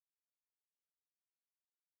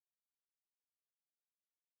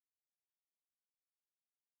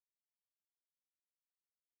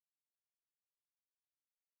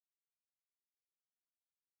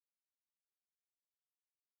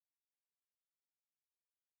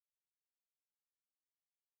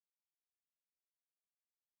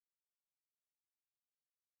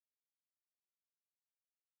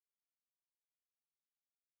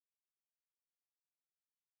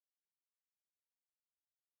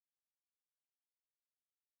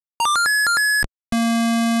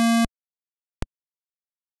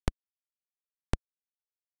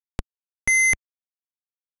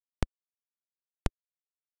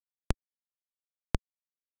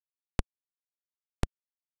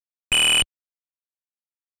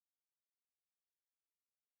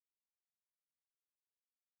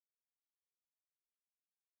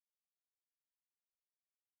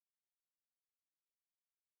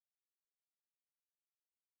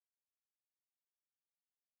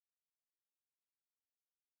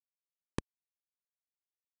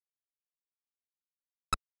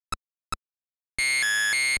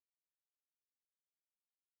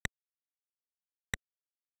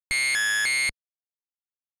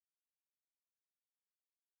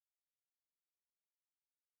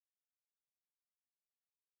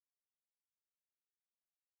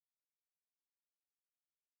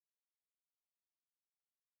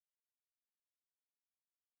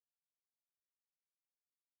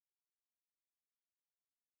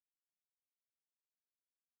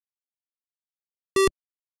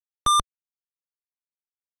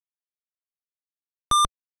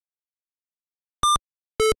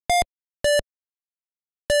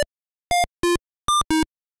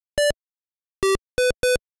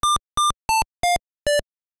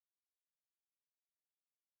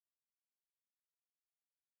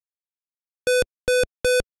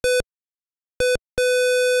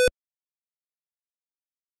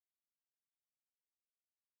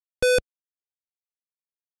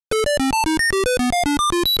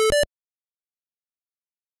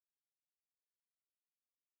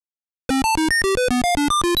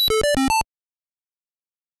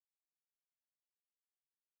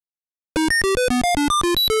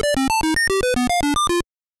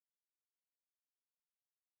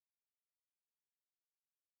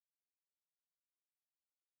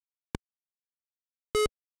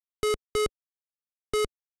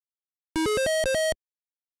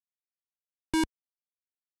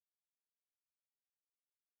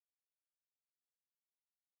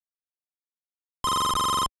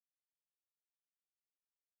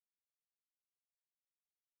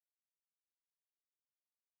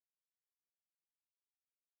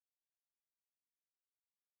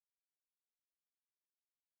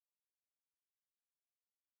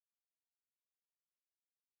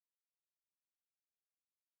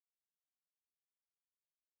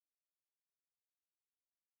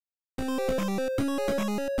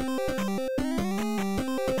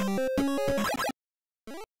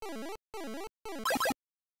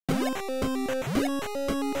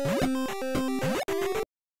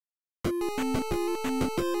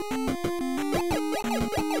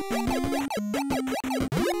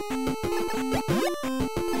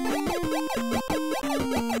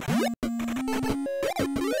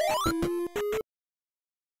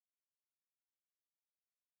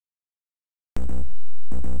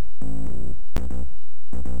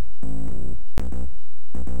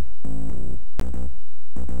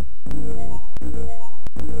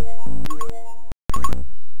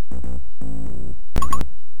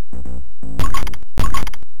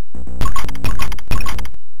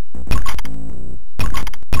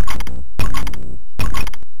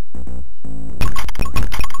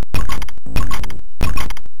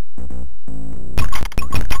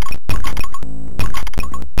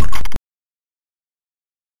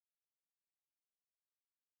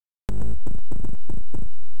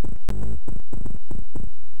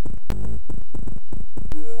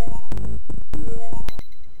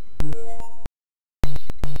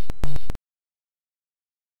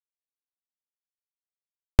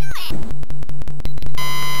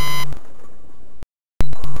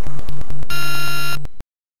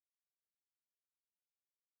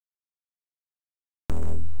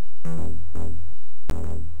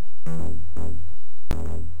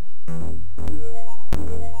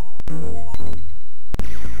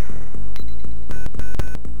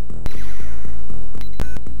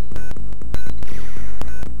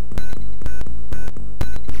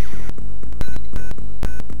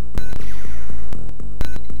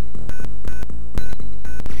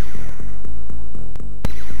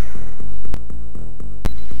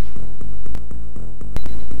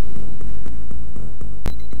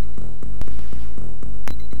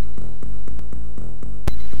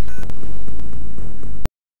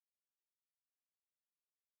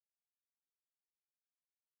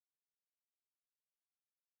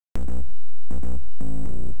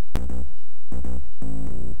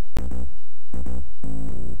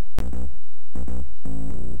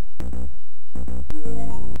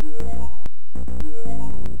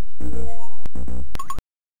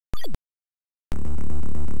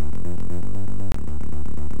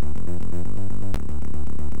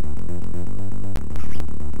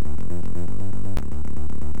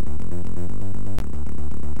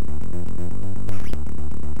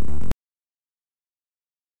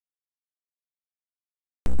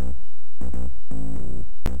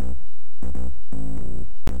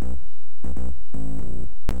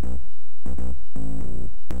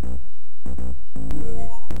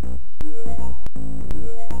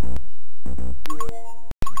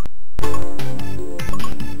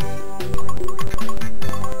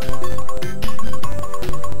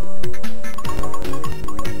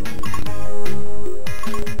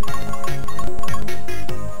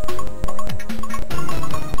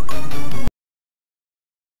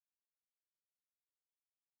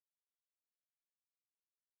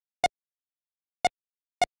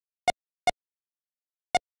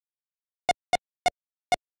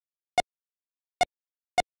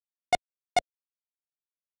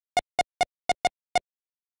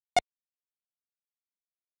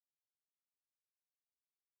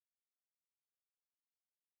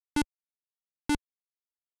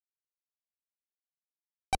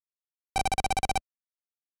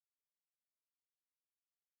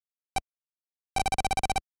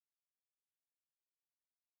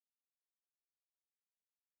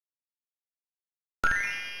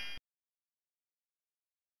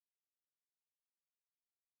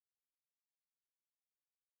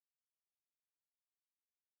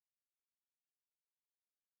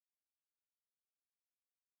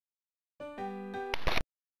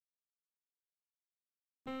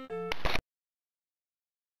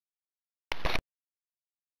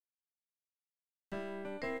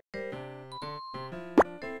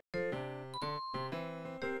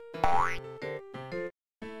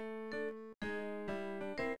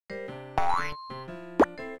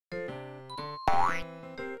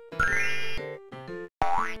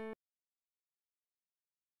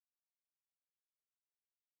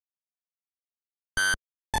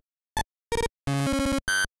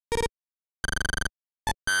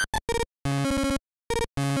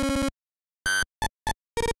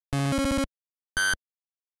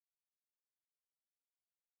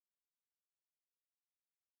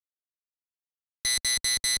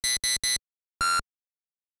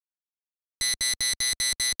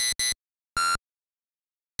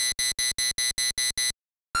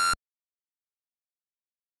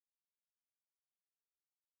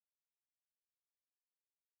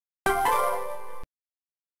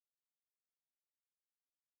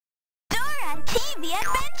TV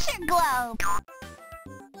Adventure Globe!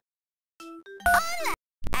 Hola!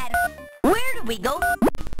 Where do we go?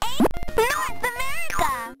 North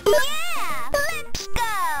America! Yeah! Let's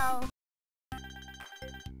go!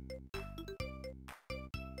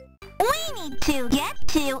 We need to get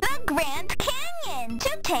to the Grand Canyon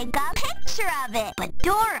to take a picture of it. But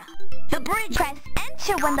Dora, the bridge, press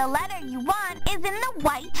enter when the letter you want is in the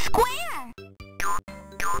white square.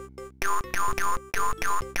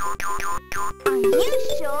 Are you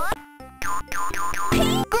sure?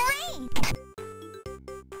 P, great!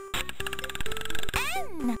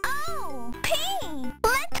 N-O-P!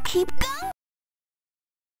 Let's keep going!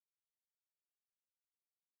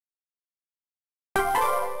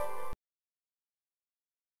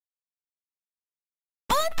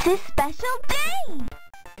 What's this special day?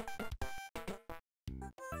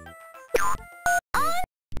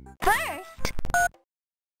 First,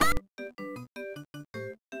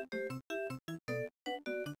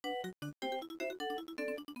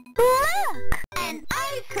 look! An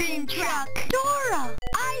ice cream truck! Dora,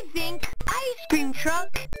 I think ice cream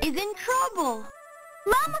truck is in trouble.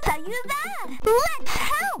 Mama tell you that! Let's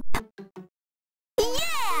help!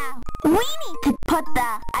 Yeah! We need to put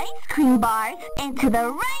the ice cream bars into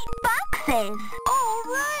the right boxes! All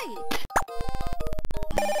right.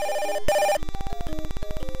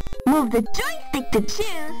 Move the joystick to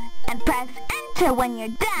choose and press enter when you're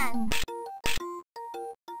done.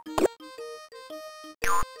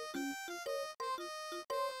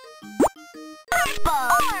 Purple!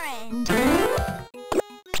 Orange!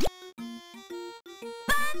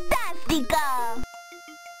 Fantastico!